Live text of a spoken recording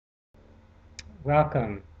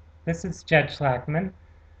Welcome. This is Jed Schlackman.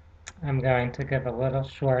 I'm going to give a little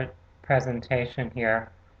short presentation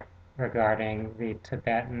here regarding the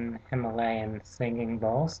Tibetan Himalayan singing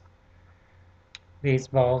bowls. These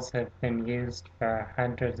bowls have been used for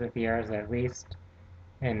hundreds of years at least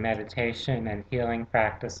in meditation and healing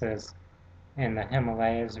practices in the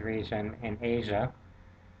Himalayas region in Asia.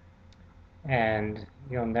 And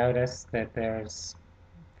you'll notice that there's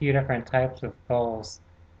a few different types of bowls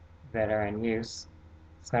that are in use.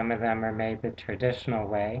 Some of them are made the traditional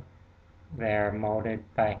way. They're molded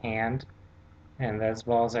by hand, and those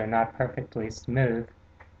bowls are not perfectly smooth.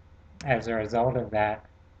 As a result of that,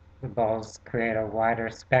 the bowls create a wider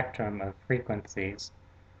spectrum of frequencies.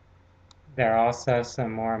 There are also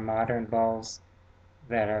some more modern bowls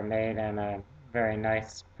that are made in a very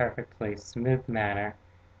nice, perfectly smooth manner,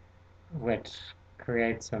 which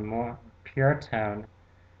creates a more pure tone,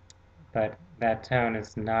 but that tone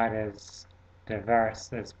is not as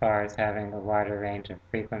diverse as far as having a wider range of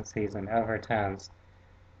frequencies and overtones.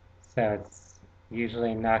 So it's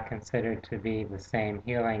usually not considered to be the same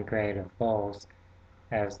healing grade of bowls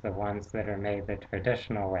as the ones that are made the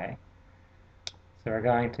traditional way. So we're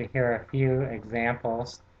going to hear a few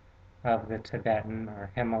examples of the Tibetan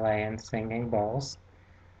or Himalayan singing bowls.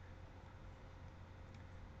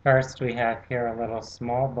 First, we have here a little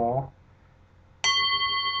small bowl.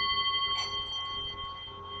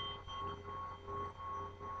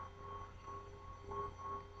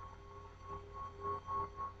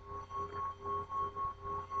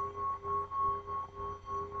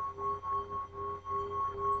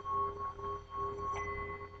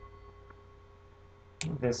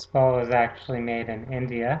 This bowl is actually made in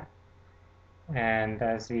India, and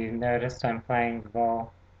as you noticed, I'm playing the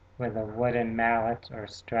bowl with a wooden mallet or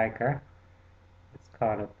striker. It's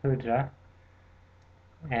called a puja,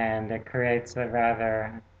 and it creates a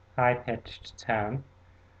rather high-pitched tone.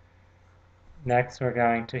 Next, we're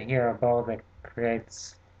going to hear a bowl that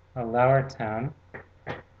creates a lower tone.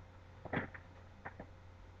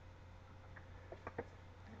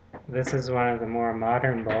 This is one of the more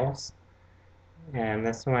modern bowls, and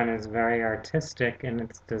this one is very artistic in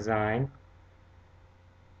its design.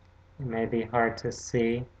 It may be hard to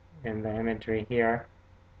see in the imagery here,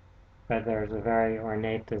 but there's a very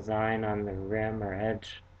ornate design on the rim or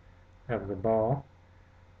edge of the bowl.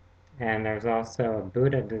 And there's also a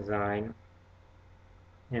Buddha design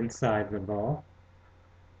inside the bowl.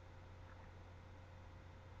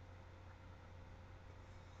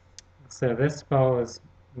 So this bowl is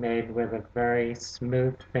made with a very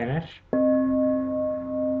smooth finish.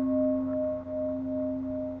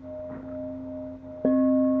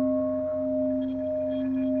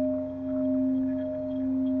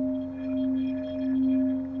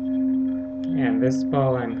 And this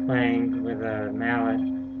bowl I'm playing with a mallet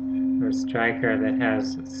or striker that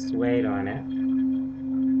has suede on it.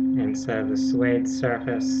 And so the suede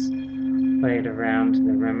surface played around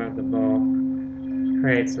the rim of the bowl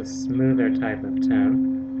creates a smoother type of tone.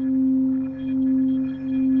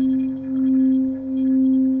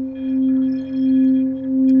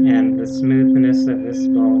 And the smoothness of this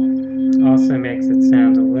bowl also makes it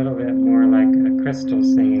sound a little bit more like a crystal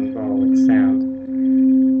singing bowl would sound.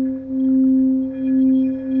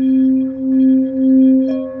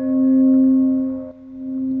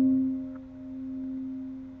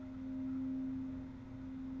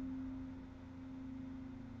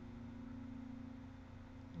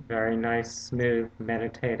 Very nice, smooth,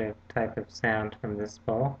 meditative type of sound from this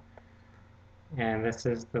bowl. And this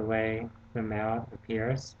is the way the mallet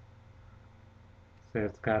appears. So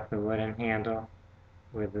it's got the wooden handle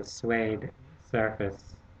with the suede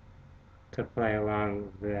surface to play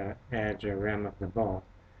along the edge or rim of the bowl.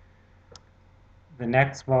 The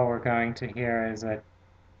next bowl we're going to hear is a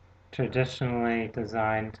traditionally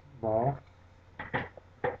designed bowl.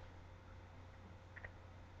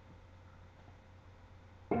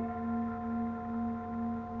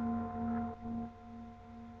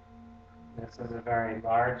 This is a very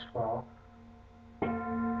large bowl,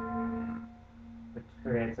 which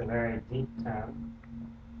creates a very deep tone.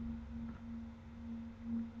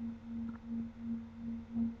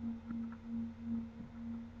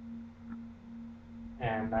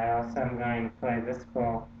 And I also am going to play this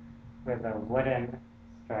bowl with a wooden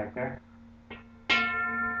striker.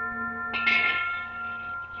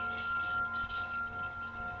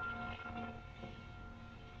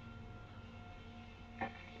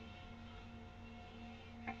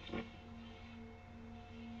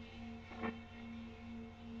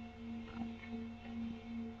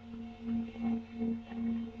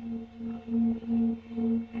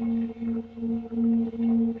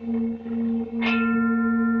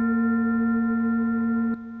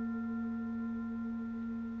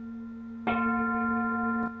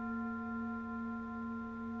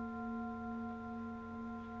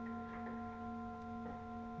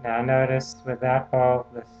 I noticed with that bowl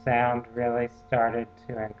the sound really started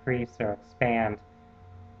to increase or expand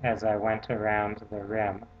as I went around the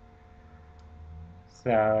rim.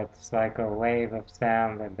 So it's like a wave of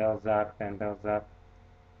sound that builds up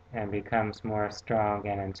and becomes more strong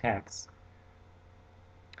and intense.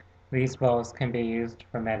 These bowls can be used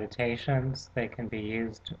for meditations. They can be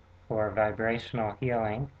used for vibrational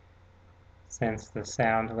healing, since the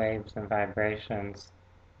sound waves and vibrations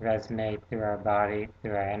resonate through our body,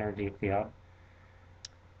 through our energy field.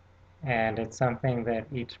 And it's something that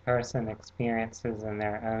each person experiences in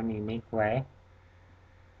their own unique way.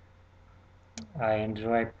 I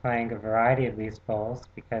enjoy playing a variety of these bowls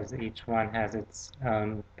because each one has its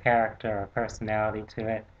own character or personality to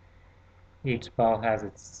it. Each bowl has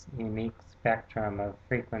its unique spectrum of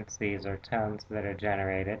frequencies or tones that are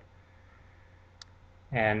generated.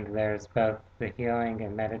 And there's both the healing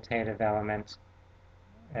and meditative element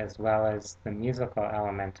as well as the musical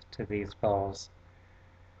element to these bowls.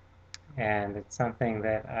 And it's something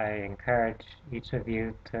that I encourage each of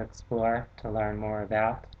you to explore, to learn more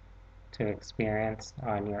about, to experience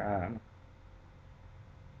on your own.